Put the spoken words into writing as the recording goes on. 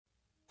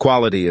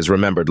Quality is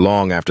remembered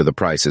long after the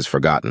price is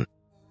forgotten.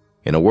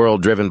 In a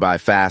world driven by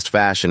fast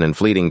fashion and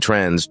fleeting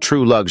trends,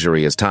 true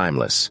luxury is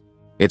timeless.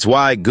 It's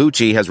why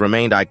Gucci has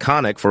remained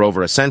iconic for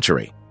over a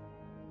century.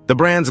 The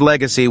brand's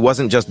legacy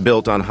wasn't just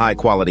built on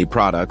high-quality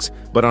products,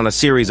 but on a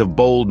series of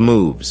bold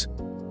moves,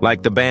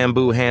 like the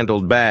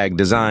bamboo-handled bag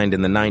designed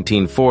in the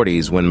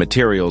 1940s when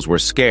materials were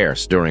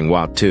scarce during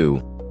World War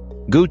II.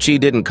 Gucci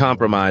didn't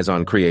compromise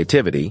on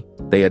creativity.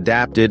 They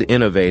adapted,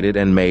 innovated,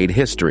 and made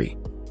history.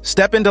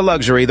 Step into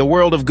luxury, the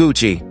world of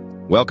Gucci.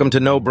 Welcome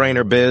to No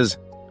Brainer Biz,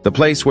 the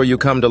place where you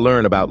come to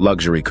learn about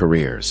luxury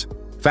careers.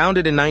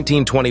 Founded in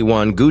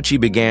 1921, Gucci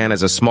began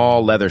as a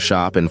small leather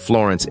shop in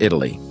Florence,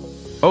 Italy.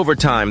 Over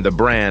time, the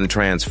brand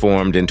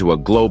transformed into a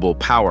global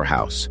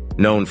powerhouse,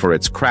 known for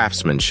its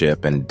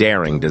craftsmanship and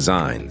daring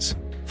designs.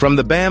 From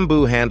the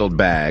bamboo-handled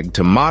bag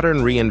to modern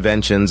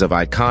reinventions of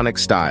iconic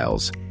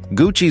styles,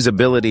 Gucci's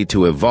ability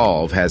to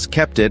evolve has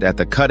kept it at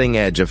the cutting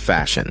edge of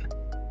fashion.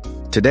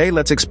 Today,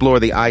 let's explore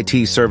the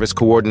IT service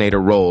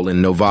coordinator role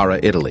in Novara,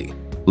 Italy.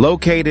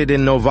 Located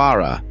in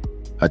Novara,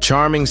 a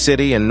charming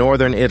city in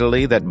northern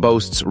Italy that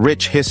boasts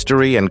rich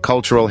history and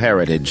cultural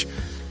heritage,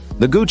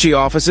 the Gucci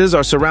offices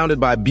are surrounded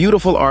by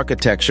beautiful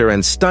architecture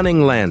and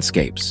stunning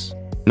landscapes.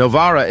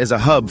 Novara is a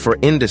hub for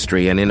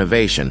industry and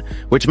innovation,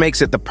 which makes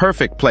it the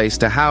perfect place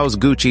to house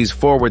Gucci's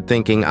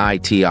forward-thinking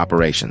IT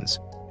operations.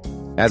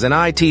 As an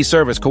IT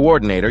service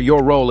coordinator,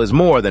 your role is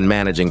more than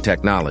managing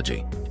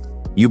technology.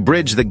 You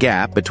bridge the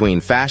gap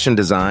between fashion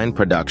design,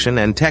 production,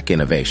 and tech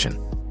innovation.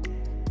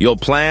 You'll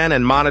plan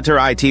and monitor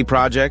IT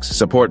projects,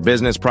 support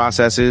business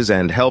processes,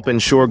 and help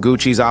ensure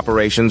Gucci's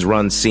operations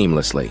run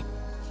seamlessly.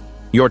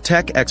 Your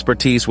tech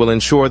expertise will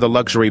ensure the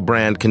luxury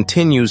brand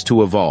continues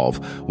to evolve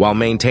while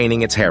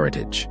maintaining its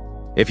heritage.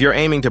 If you're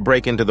aiming to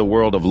break into the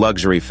world of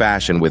luxury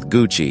fashion with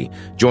Gucci,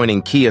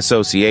 joining key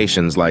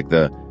associations like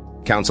the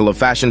Council of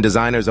Fashion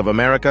Designers of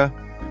America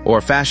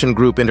or Fashion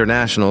Group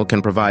International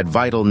can provide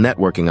vital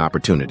networking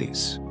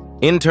opportunities.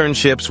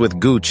 Internships with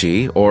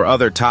Gucci or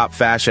other top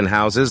fashion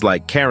houses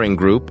like Kering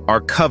Group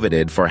are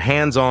coveted for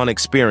hands-on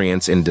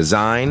experience in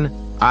design,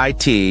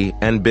 IT,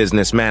 and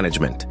business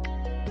management.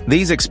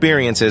 These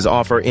experiences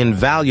offer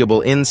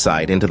invaluable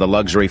insight into the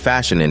luxury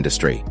fashion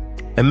industry.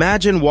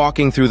 Imagine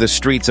walking through the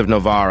streets of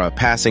Novara,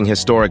 passing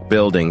historic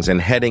buildings,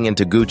 and heading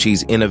into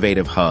Gucci's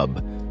innovative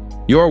hub.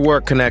 Your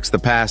work connects the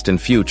past and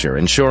future,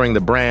 ensuring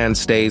the brand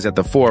stays at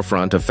the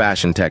forefront of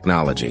fashion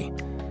technology.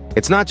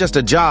 It's not just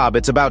a job,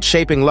 it's about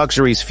shaping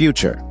luxury's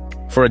future.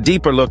 For a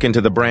deeper look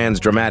into the brand's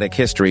dramatic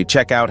history,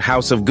 check out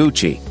House of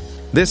Gucci.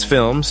 This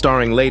film,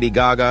 starring Lady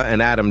Gaga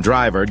and Adam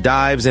Driver,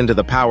 dives into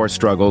the power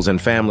struggles and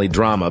family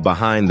drama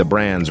behind the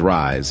brand's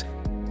rise.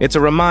 It's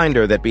a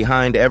reminder that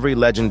behind every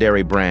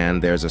legendary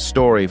brand, there's a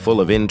story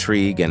full of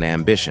intrigue and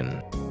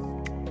ambition.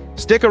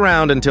 Stick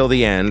around until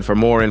the end for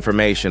more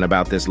information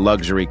about this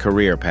luxury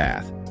career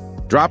path.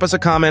 Drop us a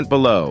comment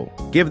below.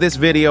 Give this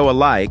video a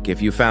like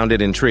if you found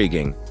it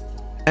intriguing.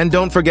 And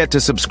don't forget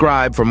to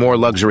subscribe for more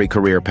luxury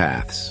career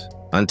paths.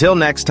 Until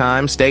next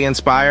time, stay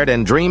inspired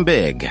and dream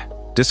big.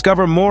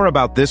 Discover more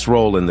about this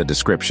role in the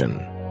description.